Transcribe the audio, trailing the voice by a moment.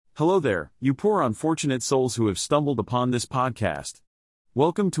Hello there, you poor unfortunate souls who have stumbled upon this podcast.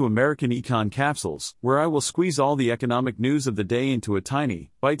 Welcome to American Econ Capsules, where I will squeeze all the economic news of the day into a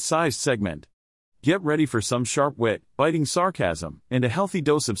tiny, bite-sized segment. Get ready for some sharp wit, biting sarcasm, and a healthy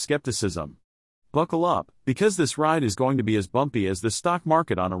dose of skepticism. Buckle up, because this ride is going to be as bumpy as the stock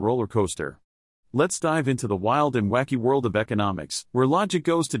market on a roller coaster. Let's dive into the wild and wacky world of economics, where logic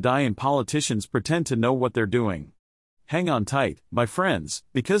goes to die and politicians pretend to know what they're doing. Hang on tight, my friends,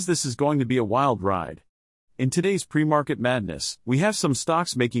 because this is going to be a wild ride. In today's pre-market madness, we have some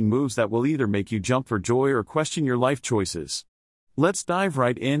stocks making moves that will either make you jump for joy or question your life choices. Let's dive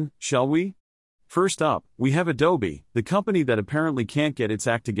right in, shall we? First up, we have Adobe, the company that apparently can't get its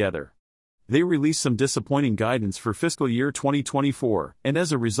act together. They released some disappointing guidance for fiscal year 2024, and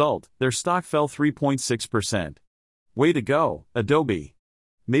as a result, their stock fell 3.6%. Way to go, Adobe.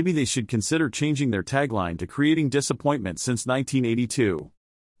 Maybe they should consider changing their tagline to creating disappointment since 1982.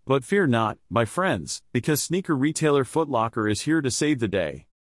 But fear not, my friends, because sneaker retailer Foot Locker is here to save the day.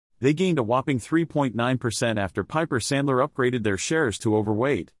 They gained a whopping 3.9% after Piper Sandler upgraded their shares to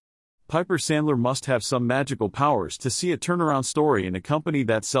overweight. Piper Sandler must have some magical powers to see a turnaround story in a company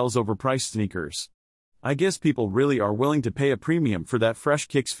that sells overpriced sneakers. I guess people really are willing to pay a premium for that fresh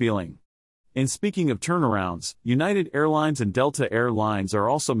kicks feeling. And speaking of turnarounds, United Airlines and Delta Airlines are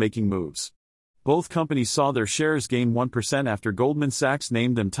also making moves. Both companies saw their shares gain 1% after Goldman Sachs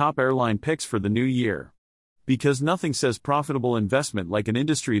named them top airline picks for the new year. Because nothing says profitable investment like an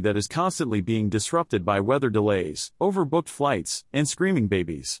industry that is constantly being disrupted by weather delays, overbooked flights, and screaming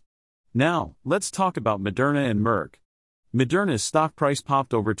babies. Now, let's talk about Moderna and Merck. Moderna's stock price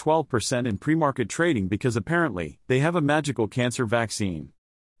popped over 12% in pre-market trading because apparently, they have a magical cancer vaccine.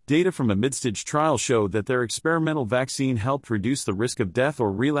 Data from a midstage trial showed that their experimental vaccine helped reduce the risk of death or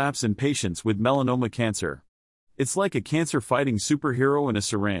relapse in patients with melanoma cancer. It's like a cancer-fighting superhero in a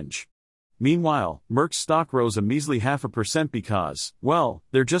syringe. Meanwhile, Merck's stock rose a measly 0.5% because, well,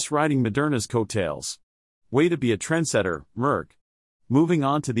 they're just riding Moderna's coattails. Way to be a trendsetter, Merck. Moving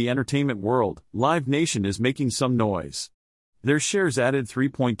on to the entertainment world, Live Nation is making some noise. Their shares added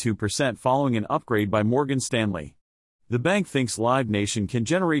 3.2% following an upgrade by Morgan Stanley. The bank thinks Live Nation can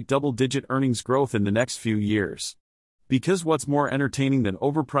generate double-digit earnings growth in the next few years. Because what's more entertaining than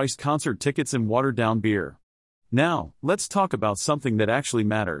overpriced concert tickets and watered-down beer? Now, let's talk about something that actually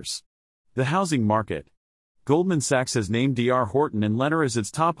matters. The housing market. Goldman Sachs has named Horton and Lennar as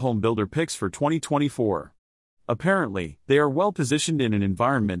its top homebuilder picks for 2024. Apparently, they are well positioned in an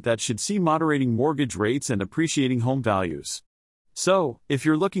environment that should see moderating mortgage rates and appreciating home values. So, if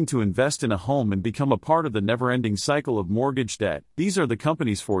you're looking to invest in a home and become a part of the never-ending cycle of mortgage debt, these are the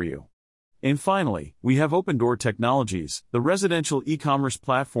companies for you. And finally, we have Opendoor Technologies, the residential e-commerce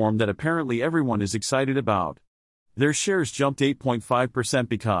platform that apparently everyone is excited about. Their shares jumped 8.5%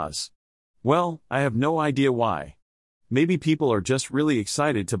 because, well, I have no idea why. Maybe people are just really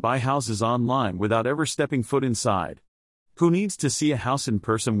excited to buy houses online without ever stepping foot inside. Who needs to see a house in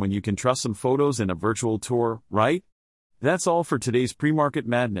person when you can trust some photos and a virtual tour, right? That's all for today's pre-market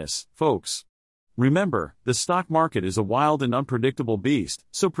madness, folks. Remember, the stock market is a wild and unpredictable beast,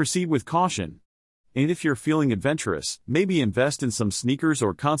 so proceed with caution. And if you're feeling adventurous, maybe invest in some sneakers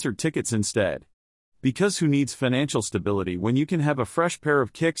or concert tickets instead. Because who needs financial stability when you can have a fresh pair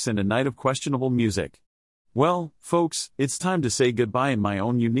of kicks and a night of questionable music? Well, folks, it's time to say goodbye in my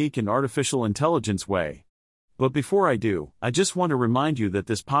own unique and artificial intelligence way. But before I do, I just want to remind you that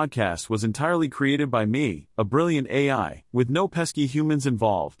this podcast was entirely created by me, a brilliant AI, with no pesky humans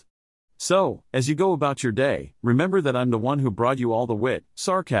involved. So, as you go about your day, remember that I'm the one who brought you all the wit,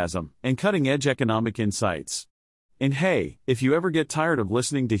 sarcasm, and cutting-edge economic insights. And hey, if you ever get tired of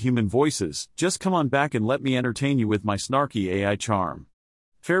listening to human voices, just come on back and let me entertain you with my snarky AI charm.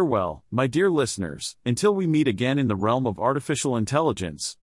 Farewell, my dear listeners, until we meet again in the realm of artificial intelligence.